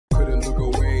couldn't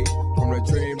look away from the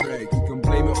train wreck. You can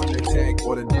blame it on the tech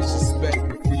or the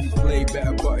disrespect. Before you play,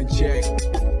 better button check.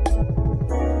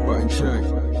 Button check.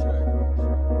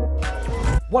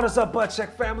 What is up, Butt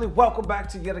Check family? Welcome back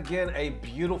to yet again a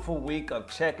beautiful week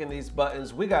of checking these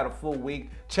buttons. We got a full week.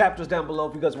 Chapters down below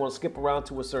if you guys want to skip around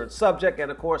to a certain subject. And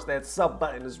of course, that sub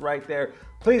button is right there.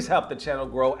 Please help the channel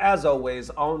grow, as always,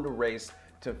 on the race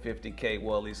to 50K.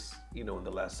 Well, at least, you know, in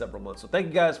the last several months. So thank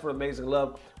you guys for amazing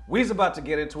love. We's about to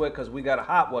get into it because we got a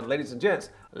hot one. Ladies and gents,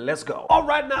 let's go. All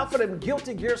right, now for them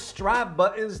Guilty Gear Strive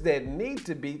buttons that need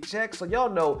to be checked. So y'all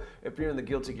know, if you're in the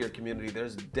Guilty Gear community,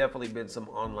 there's definitely been some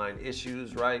online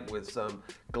issues, right? With some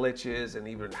glitches and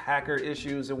even hacker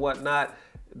issues and whatnot.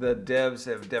 The devs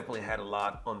have definitely had a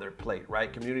lot on their plate,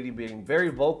 right? Community being very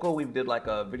vocal. We did like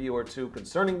a video or two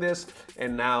concerning this,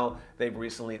 and now they've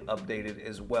recently updated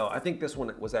as well. I think this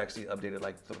one was actually updated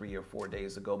like 3 or 4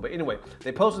 days ago. But anyway,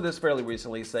 they posted this fairly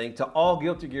recently saying, to all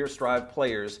Guilty Gear Strive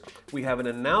players, we have an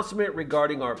announcement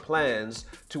regarding our plans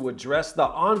to address the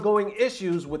ongoing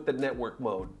issues with the network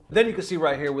mode. Then you can see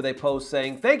right here where they post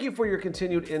saying, thank you for your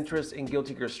continued interest in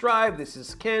Guilty Gear Strive. This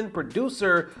is Ken,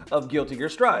 producer of Guilty Gear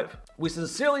Strive. We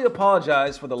sincerely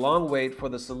apologize for the long wait for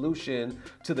the solution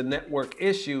to the network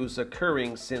issues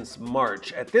occurring since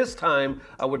March. At this time,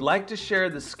 I would like to share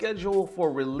the schedule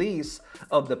for release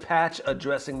of the patch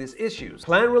addressing these issues.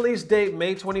 Planned release date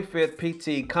May 25th,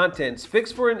 PT. Contents: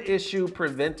 fix for an issue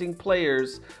preventing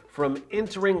players from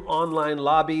entering online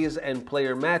lobbies and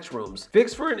player match rooms.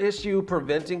 Fix for an issue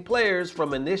preventing players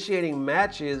from initiating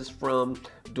matches from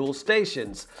dual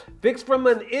stations. Fix from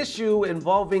an issue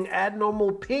involving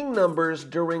abnormal ping numbers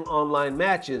during online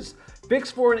matches. Fix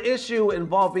for an issue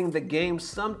involving the game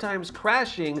sometimes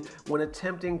crashing when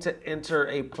attempting to enter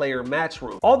a player match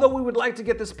room. Although we would like to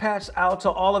get this patch out to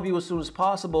all of you as soon as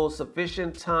possible,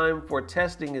 sufficient time for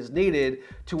testing is needed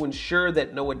to ensure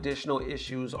that no additional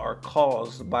issues are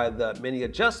caused by the many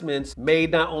adjustments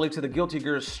made not only to the Guilty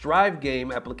Gear Strive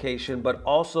game application, but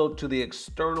also to the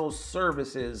external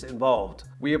services involved.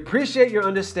 We appreciate your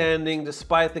understanding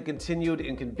despite the continued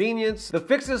inconvenience. The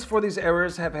fixes for these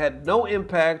errors have had no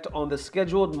impact on the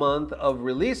scheduled month of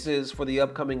releases for the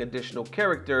upcoming additional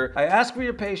character. I ask for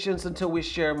your patience until we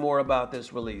share more about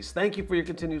this release. Thank you for your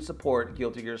continued support,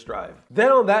 Guilty Gear Strive.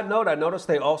 Then on that note, I noticed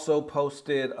they also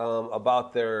posted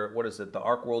about their, what is it, the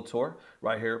Arc World Tour.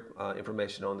 Right here,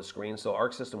 information on the screen. So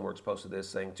ArcSystemWorks posted this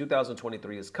saying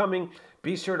 2023 is coming.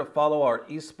 Be sure to follow our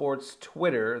esports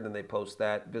Twitter. And then they post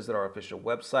that, visit our official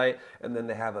website, and then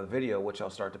they have a video, which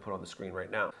I'll start to put on the screen right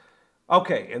now.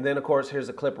 Okay, and then of course, here's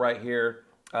a clip right here.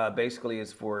 Basically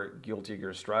is for Guilty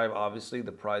Gear Strive. Obviously,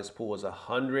 the prize pool is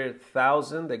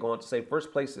 100,000. They go on to say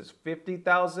first place is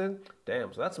 50,000.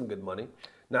 Damn, so that's some good money.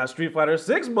 Now Street Fighter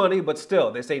 6 money, but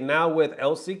still, they say now with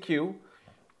LCQ.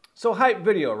 So hype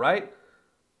video, right?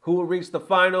 Who will reach the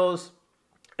finals?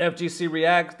 FGC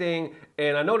reacting,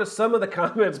 and I noticed some of the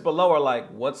comments below are like,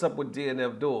 what's up with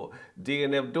DNF Duel?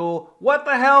 DNF Duel, what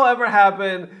the hell ever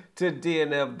happened to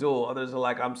DNF Duel? Others are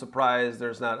like, I'm surprised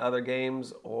there's not other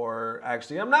games, or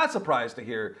actually, I'm not surprised to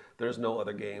hear there's no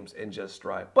other games and just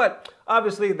Strive. But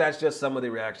obviously, that's just some of the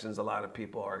reactions. A lot of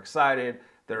people are excited.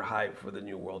 They're hyped for the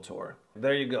new World Tour.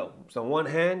 There you go. So on one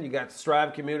hand, you got the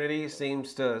Strive community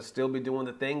seems to still be doing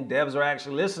the thing. Devs are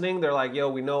actually listening. They're like, yo,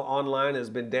 we know online has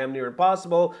been damn near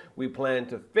impossible. We plan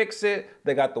to fix it.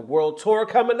 They got the World Tour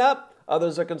coming up.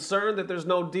 Others are concerned that there's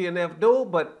no DNF Duel,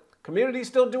 but community's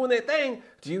still doing their thing.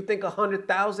 Do you think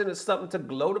 100,000 is something to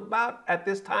gloat about at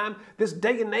this time, this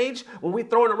day and age, when we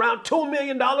throwing around $2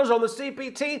 million on the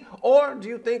CPT? Or do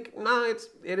you think, nah,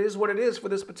 it is what it is for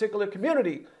this particular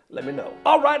community? Let me know.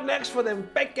 All right, next for them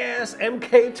fake ass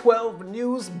MK12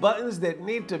 news buttons that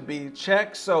need to be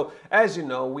checked. So as you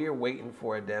know, we are waiting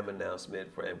for a damn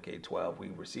announcement for MK12. We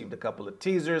received a couple of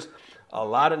teasers, a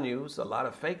lot of news, a lot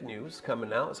of fake news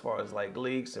coming out as far as like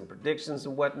leaks and predictions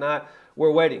and whatnot.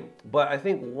 We're waiting. But I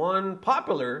think one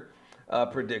popular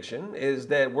prediction is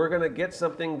that we're gonna get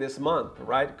something this month,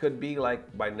 right? Could be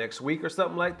like by next week or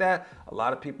something like that. A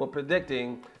lot of people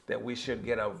predicting that we should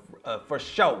get a for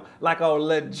show, like a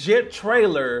legit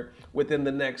trailer within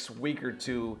the next week or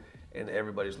two, and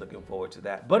everybody's looking forward to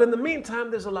that. But in the meantime,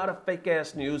 there's a lot of fake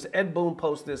ass news. Ed Boon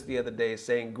posted this the other day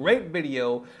saying, great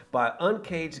video by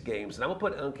Uncaged Games. And I'm gonna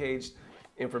put Uncaged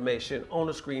information on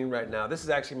the screen right now. This is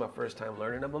actually my first time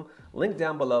learning of them. Link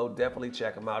down below, definitely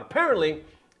check them out. Apparently,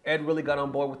 Ed really got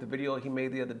on board with the video he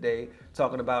made the other day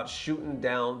talking about shooting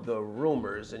down the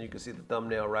rumors, and you can see the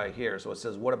thumbnail right here. So it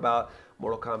says, what about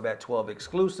Mortal Kombat 12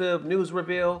 exclusive news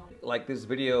reveal? Like this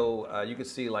video, you can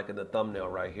see like in the thumbnail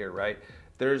right here, right?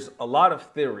 There's a lot of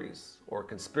theories or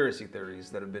conspiracy theories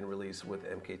that have been released with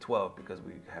MK12 because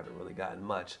we haven't really gotten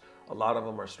much. A lot of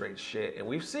them are straight shit. And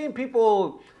we've seen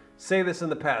people say this in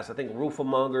the past. I think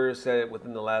Roofamonger said it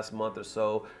within the last month or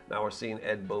so. Now we're seeing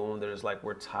Ed Boon. There's like,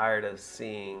 we're tired of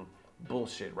seeing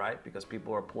bullshit, right? Because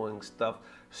people are pulling stuff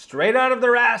straight out of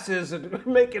their asses and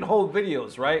making whole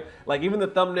videos, right? Like even the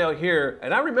thumbnail here,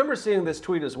 and I remember seeing this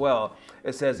tweet as well.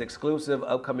 It says exclusive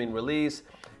upcoming release.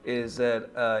 Is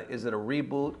it a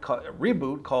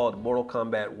reboot called Mortal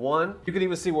Kombat 1? You can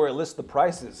even see where it lists the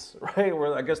prices, right?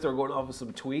 Where I guess they're going off of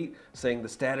some tweet saying the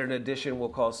standard edition will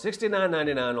cost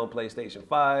 $69.99 on PlayStation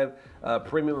 5,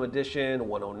 premium edition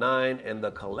 $109, and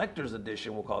the collector's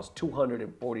edition will cost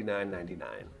 $249.99.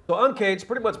 So Uncaged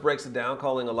pretty much breaks it down,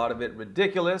 calling a lot of it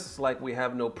ridiculous, like we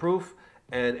have no proof,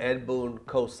 and Ed Boon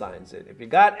co-signs it. If you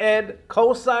got Ed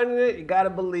co-signing it, you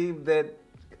gotta believe that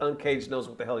Uncaged knows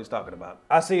what the hell he's talking about.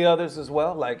 I see others as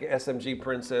well, like SMG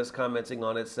Princess commenting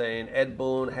on it saying, Ed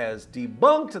Boon has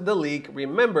debunked the leak.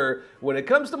 Remember, when it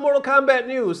comes to Mortal Kombat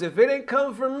news, if it ain't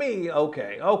come from me,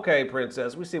 okay,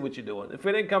 Princess, we see what you're doing. If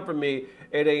it ain't come from me,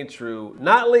 it ain't true.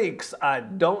 Not leaks, I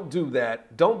don't do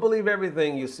that. Don't believe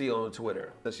everything you see on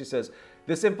Twitter. So she says,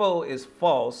 this info is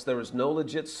false. There is no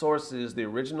legit sources. The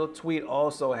original tweet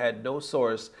also had no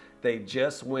source. They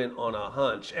just went on a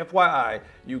hunch. FYI,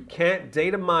 you can't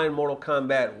data mine Mortal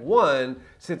Kombat 1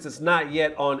 since it's not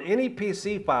yet on any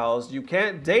PC files. You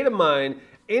can't data mine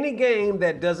any game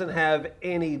that doesn't have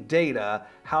any data.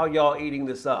 How y'all eating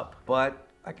this up? But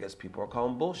I guess people are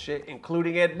calling bullshit,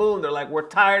 including Ed Boon. They're like, we're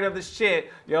tired of this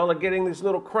shit. Y'all are getting these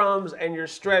little crumbs and you're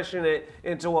stretching it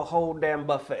into a whole damn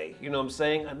buffet. You know what I'm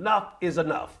saying? Enough is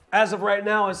enough. As of right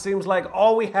now, it seems like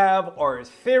all we have are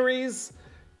theories,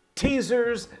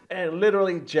 teasers, and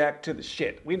literally jack to the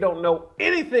shit. We don't know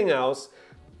anything else.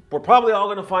 We're probably all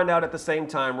gonna find out at the same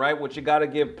time, right? Which you gotta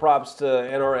give props to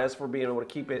NRS for being able to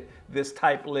keep it this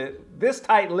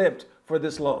tight-lipped for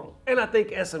this long. And I think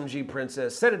SMG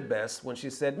Princess said it best when she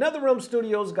said, NetherRealm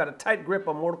Studios got a tight grip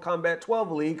on Mortal Kombat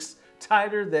 12 leaks,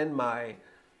 tighter than my...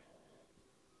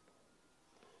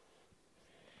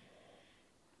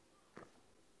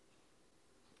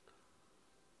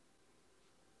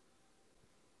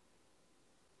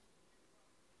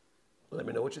 Let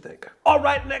me know what you think. All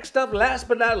right, next up, last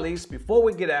but not least, before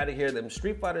we get out of here, them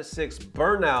Street Fighter 6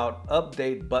 Burnout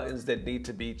update buttons that need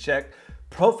to be checked.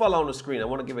 Profile on the screen. I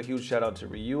want to give a huge shout out to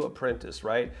Ryu Apprentice,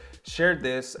 right? Shared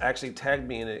this, actually tagged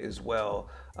me in it as well,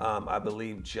 I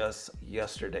believe just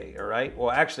yesterday, all right?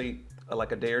 Well, actually,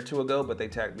 like a day or two ago, but they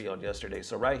tagged me on yesterday.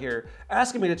 So right here,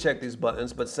 asking me to check these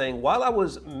buttons, but saying while I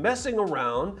was messing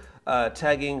around,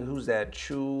 tagging, who's that,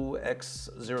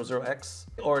 Chu-X00X,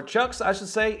 or Chucks, I should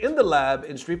say, in the lab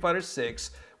in Street Fighter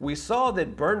 6, we saw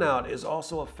that Burnout is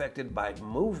also affected by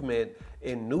movement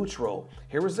in neutral.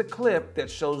 Here is a clip that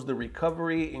shows the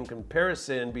recovery in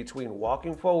comparison between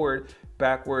walking forward,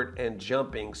 backward, and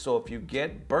jumping. So if you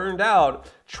get burned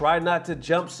out, try not to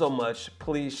jump so much,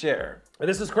 please share. And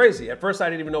this is crazy. At first,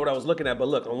 I didn't even know what I was looking at, but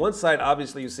look, on one side,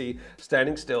 obviously you see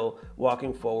standing still,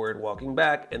 walking forward, walking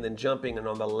back, and then jumping. And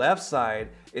on the left side,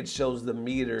 it shows the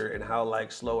meter and how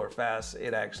like slow or fast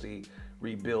it actually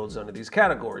rebuilds under these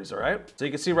categories, all right? So you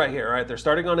can see right here, all right, they're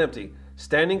starting on empty.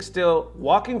 Standing still,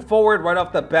 walking forward right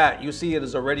off the bat, you see it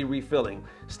is already refilling.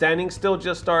 Standing still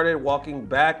just started, walking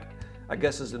back, I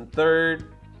guess is in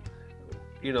third,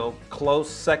 you know, close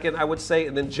second, I would say,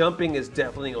 and then jumping is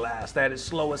definitely last. That is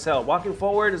slow as hell. Walking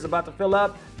forward is about to fill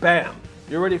up, bam.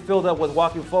 You're already filled up with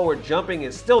walking forward. Jumping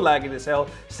is still lagging as hell.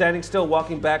 Standing still,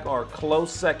 walking back are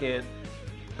close second,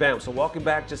 bam. So walking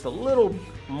back just a little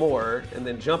more, and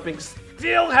then jumping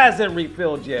still hasn't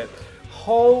refilled yet.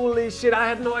 Holy shit, I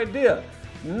had no idea.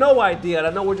 No idea. And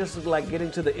I know we're just like getting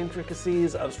to the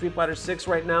intricacies of Street Fighter 6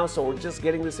 right now, so we're just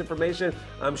getting this information.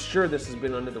 I'm sure this has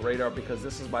been under the radar because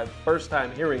this is my first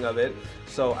time hearing of it,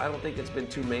 so I don't think it's been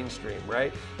too mainstream,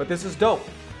 right? But this is dope.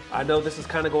 I know this is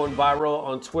kind of going viral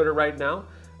on Twitter right now.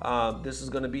 This is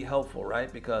going to be helpful,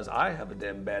 right? Because I have a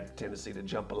damn bad tendency to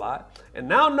jump a lot. And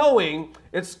now knowing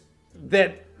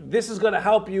that this is going to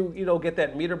help you, you know, get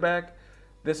that meter back,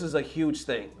 this is a huge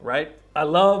thing, right? I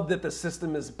love that the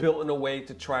system is built in a way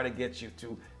to try to get you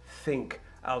to think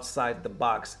outside the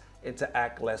box and to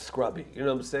act less scrubby. You know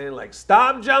what I'm saying? Like,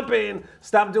 stop jumping,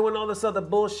 stop doing all this other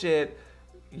bullshit.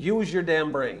 Use your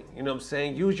damn brain, you know what I'm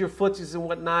saying? Use your footsies and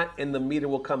whatnot, and the meter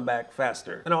will come back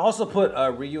faster. And I also put a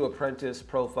Ryu Apprentice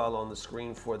profile on the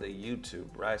screen for the YouTube,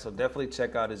 right? So definitely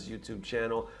check out his YouTube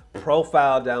channel.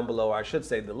 profile down below, or I should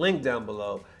say the link down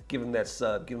below. Give him that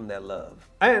sub, give him that love.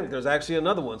 And there's actually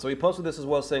another one. So he posted this as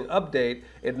well saying, update,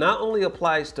 it not only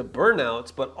applies to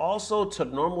burnouts, but also to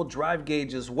normal drive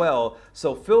gauge as well.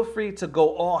 So feel free to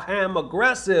go all ham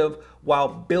aggressive while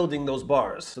building those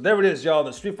bars. So there it is, y'all.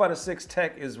 The Street Fighter 6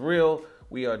 tech is real.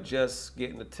 We are just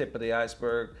getting the tip of the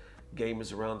iceberg. Game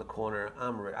is around the corner.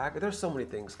 I'm ready. There's so many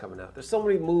things coming out. There's so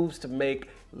many moves to make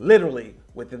literally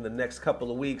within the next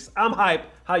couple of weeks. I'm hyped.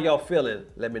 How y'all feeling?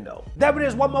 Let me know. That it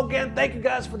is one more again. Thank you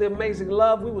guys for the amazing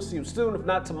love. We will see you soon, if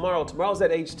not tomorrow. Tomorrow's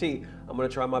at HT. I'm gonna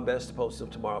try my best to post them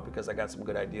tomorrow because I got some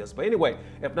good ideas. But anyway,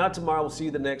 if not tomorrow, we'll see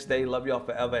you the next day. Love y'all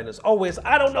forever. And as always,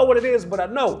 I don't know what it is, but I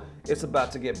know it's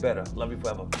about to get better. Love you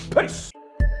forever. Peace.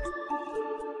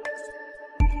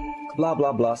 Blah,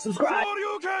 blah, blah. Subscribe.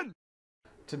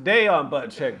 Today on Button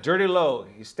Check, Dirty Low,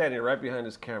 he's standing right behind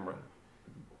his camera.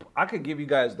 I could give you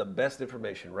guys the best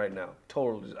information right now.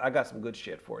 Totally, I got some good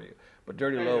shit for you. But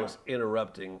Dirty Low is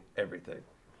interrupting everything.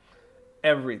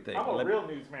 Everything. I'm a real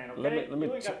newsman, okay? Let me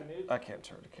you ain't got the news. I can't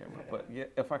turn the camera, but yeah,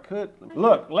 if I could.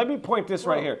 Look, let me point this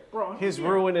right here. Bro, He's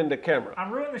ruining the camera.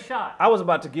 I'm ruining the shot. I was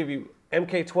about to give you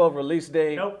MK12 release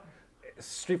day. Nope.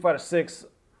 Street Fighter 6.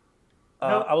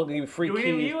 Nope. I was gonna give you free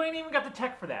keys. You ain't even got the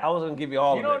tech for that. I was gonna give you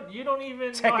all of it. You don't even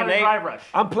Tekken know how to 8. drive rush.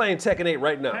 I'm playing Tekken 8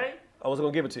 right now. Okay. I was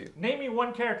gonna give it to you. Name me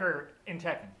one character in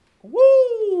Tekken.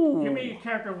 Woo! Give me a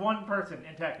character, one person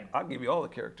in Tekken. I'll give you all the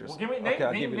characters. Well, give me okay,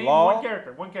 I'll give you name Law. one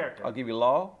character. One character. I'll give you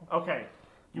Law. Okay.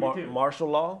 Give me two. Martial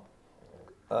Law.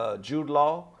 Jude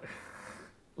Law.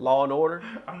 Law and Order.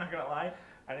 I'm not gonna lie.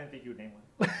 I didn't think you would name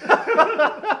one.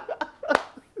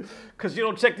 Cause you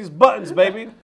don't check these buttons, baby.